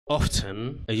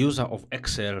Often, a user of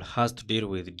Excel has to deal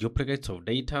with duplicates of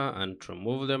data and to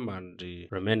remove them and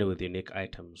remain with unique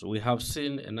items. We have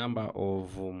seen a number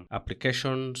of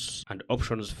applications and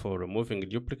options for removing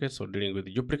duplicates or dealing with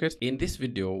duplicates. In this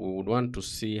video, we would want to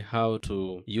see how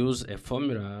to use a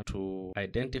formula to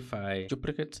identify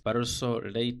duplicates, but also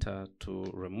later to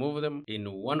remove them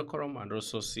in one column, and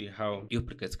also see how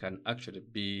duplicates can actually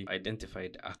be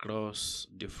identified across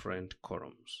different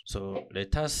columns. So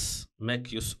let us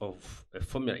make use of a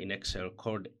formula in Excel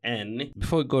called N.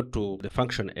 Before we go to the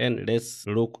function N, let's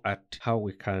look at how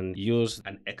we can use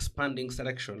an expanding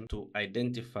selection to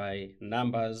identify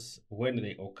numbers when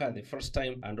they occur the first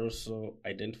time and also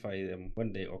identify them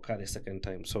when they occur the second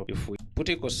time. So if we put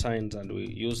equal signs and we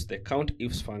use the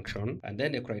COUNTIFS function, and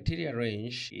then the criteria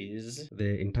range is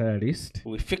the entire list,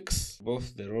 we fix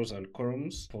both the rows and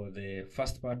columns for the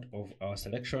first part of our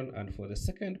selection, and for the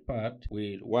second part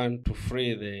we want to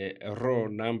free the row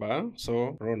number,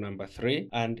 so row number 3.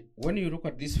 And when you look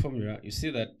at this formula, you see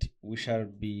that we shall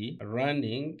be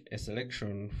running a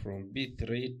selection from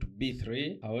B3 to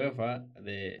B3. However,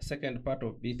 the second part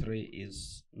of B3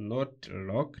 is not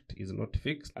locked, is not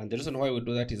fixed, and the reason why we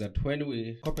do that is that when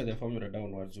we copy the formula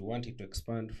downwards, we want it to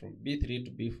expand from B3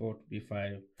 to B4 to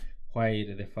B5,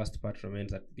 while the first part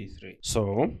remains at B3.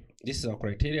 So this is our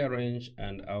criteria range,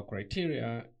 and our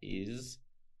criteria is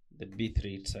the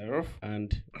B3 itself,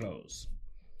 and close.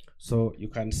 So you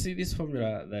can see this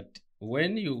formula that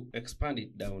when you expand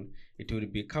it down, it will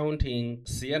be counting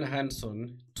Sienna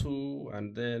Hanson 2,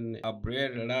 and then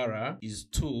Abriel Lara is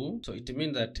 2. So it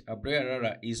means that Abriel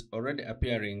Lara is already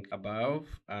appearing above,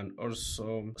 and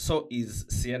also so is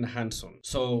Sienna Hanson.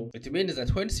 So it means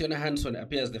that when Sienna Hanson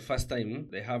appears the first time,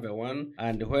 they have a 1,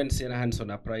 and when Sienna Hanson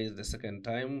appears the second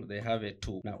time, they have a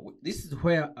 2. Now this is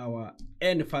where our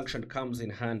N function comes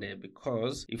in handy,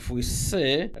 because if we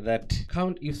say that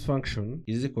COUNTIFS function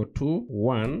is equal to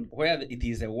 1, where it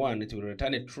is a 1, it will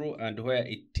return a true, and where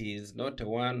it is not a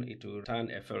 1, it will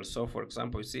return a false. So for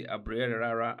example, you see Abriel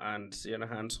Rara and Sienna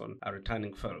Hanson are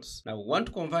returning false. Now we want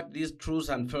to convert these trues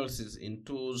and falses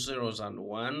into zeros and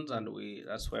ones, and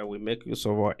that's where we make use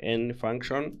of our N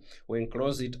function. We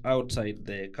enclose it outside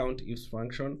the COUNTIFS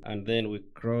function, and then we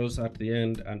close at the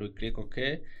end and we click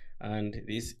OK, and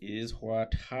this is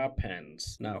what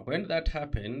happens. Now when that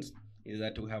happens is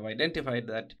that we have identified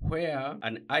that where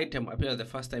an item appears the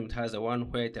first time, it has a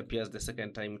 1, where it appears the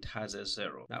second time, it has a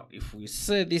 0. Now if we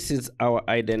say this is our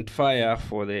identifier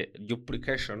for the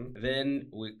duplication, then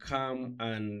we come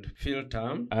and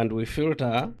filter, and we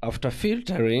filter. After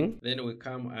filtering, then we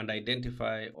come and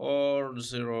identify all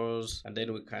zeros, and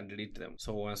then we can delete them.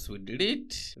 So once we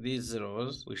delete these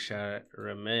zeros, we shall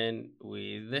remain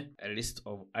with a list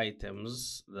of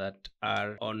items that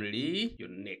are only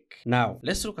unique. Now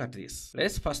let's look at this.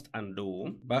 Let's first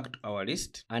undo back to our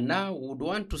list, and now we would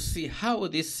want to see how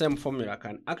this same formula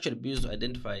can actually be used to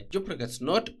identify duplicates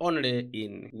not only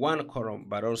in one column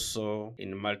but also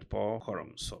in multiple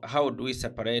columns. So how do we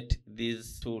separate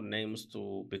these two names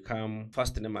to become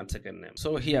first name and second name?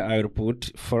 So here I will put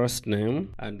first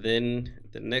name, and then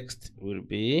the next will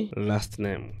be last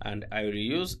name, and I will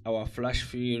use our flash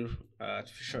fill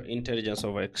artificial intelligence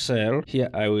of Excel. Here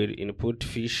I will input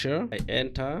Fisher, I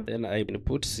enter, then I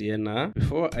input Sienna.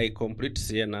 Before I complete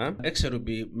Sienna, Excel will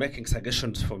be making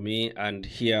suggestions for me, and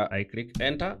here I click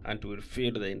enter, and it will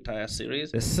fill the entire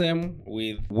series. The same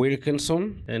with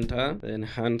Wilkinson, enter, then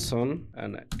Hanson,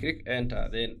 and I click enter,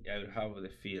 then I will have the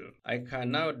field. I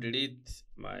can now delete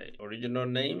my original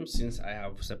name since I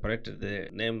have separated the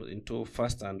name into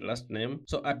first and last name.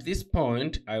 So at this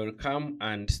point, I will come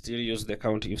and still use the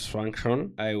COUNTIFS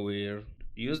function. I will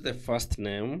use the first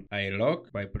name, I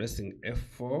log by pressing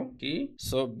F4 key.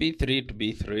 So B3 to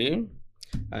B3.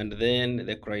 And then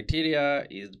the criteria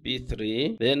is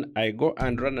B3. Then I go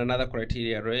and run another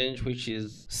criteria range, which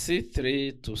is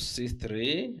C3 to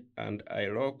C3, and I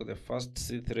log the first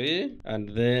C3,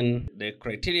 and then the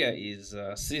criteria is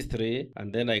C3,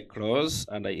 and then I close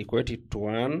and I equate it to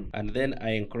 1, and then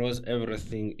I enclose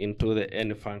everything into the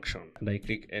N function, and I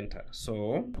click enter.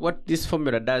 So what this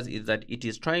formula does is that it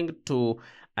is trying to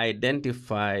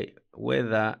identify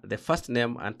whether the first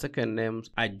name and second names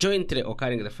are jointly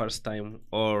occurring the first time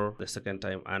or the second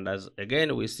time. And as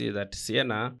again we see that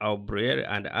Sienna, Aubriel,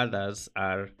 and others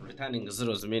are returning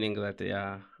zeros, meaning that they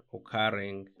are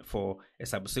occurring for a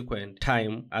subsequent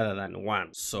time other than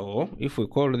 1. So if we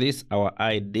call this our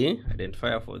ID,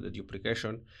 identifier for the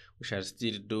duplication, we shall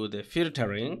still do the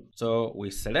filtering. So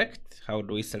we select. How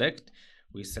do we select?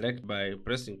 We select by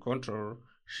pressing Ctrl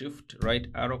Shift right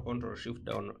arrow, Ctrl Shift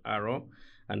down arrow,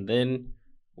 and then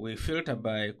we filter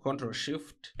by Ctrl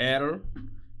Shift L,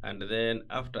 and then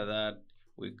after that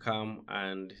we come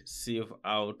and sieve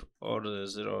out all the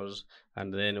zeros,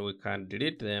 and then we can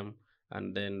delete them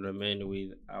and then remain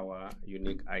with our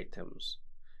unique items.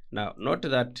 Now, note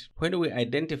that when we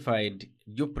identified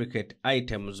duplicate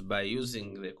items by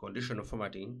using the conditional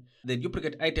formatting, the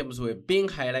duplicate items were being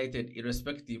highlighted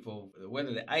irrespective of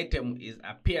whether the item is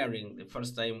appearing the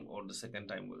first time or the second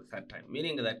time or the third time.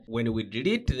 Meaning that when we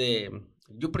delete the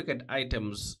duplicate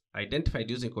items identified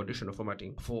using conditional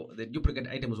formatting, for the duplicate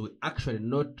items will actually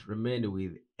not remain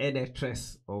with any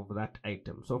trace of that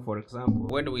item. So for example,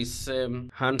 when we say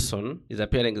Hanson is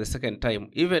appearing the second time,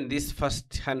 even this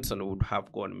first Hanson would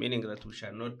have gone, meaning that we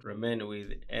shall not remain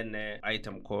with any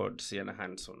item called Sienna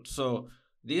Hanson. So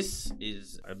this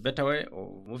is a better way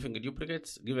of moving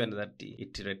duplicates, given that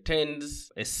it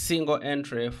retains a single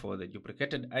entry for the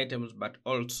duplicated items, but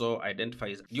also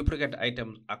identifies duplicate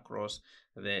items across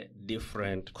the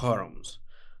different columns.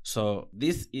 So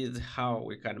this is how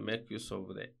we can make use of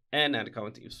the N and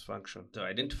COUNTIFS function to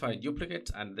identify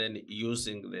duplicates, and then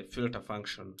using the filter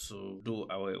function to do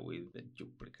away with the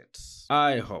duplicates.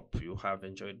 I hope you have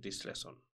enjoyed this lesson.